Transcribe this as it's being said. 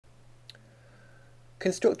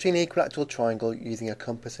Constructing an equilateral triangle using a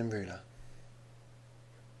compass and ruler.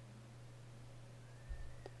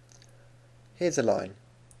 Here's a line.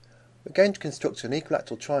 We're going to construct an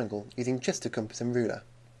equilateral triangle using just a compass and ruler.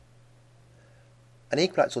 An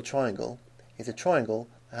equilateral triangle is a triangle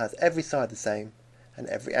that has every side the same and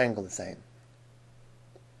every angle the same.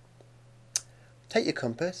 Take your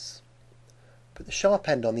compass, put the sharp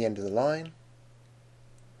end on the end of the line,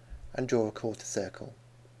 and draw a quarter circle.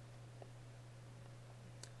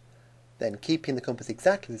 Then, keeping the compass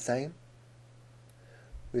exactly the same,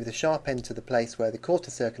 move the sharp end to the place where the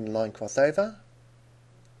quarter circle and line cross over,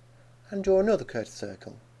 and draw another quarter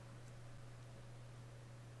circle.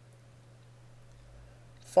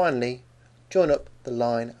 Finally, join up the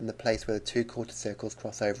line and the place where the two quarter circles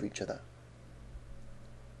cross over each other.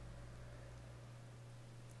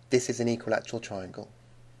 This is an equilateral triangle.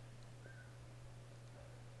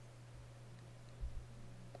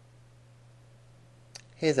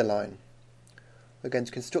 Here's a line. We're going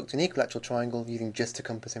to construct an equilateral triangle using just a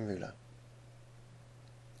compass and ruler.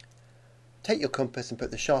 Take your compass and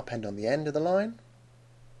put the sharp end on the end of the line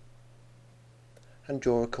and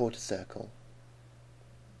draw a quarter circle.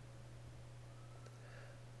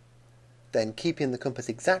 Then, keeping the compass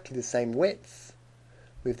exactly the same width,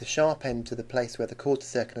 move the sharp end to the place where the quarter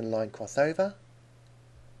circle and line cross over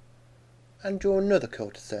and draw another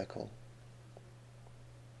quarter circle.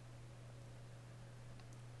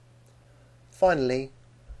 Finally,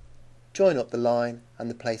 join up the line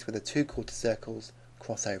and the place where the two quarter circles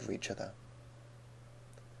cross over each other.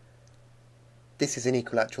 This is an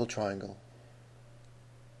equilateral triangle.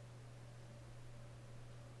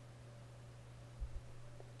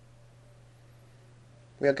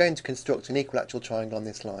 We are going to construct an equilateral triangle on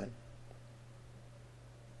this line.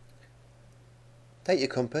 Take your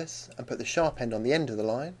compass and put the sharp end on the end of the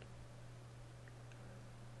line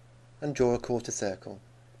and draw a quarter circle.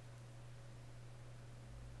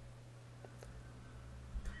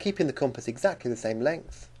 Keeping the compass exactly the same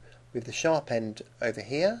length, move the sharp end over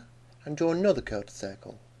here and draw another quarter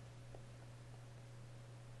circle.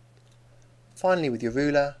 Finally, with your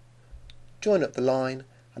ruler, join up the line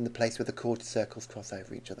and the place where the quarter circles cross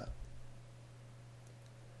over each other.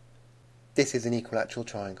 This is an equilateral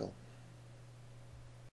triangle.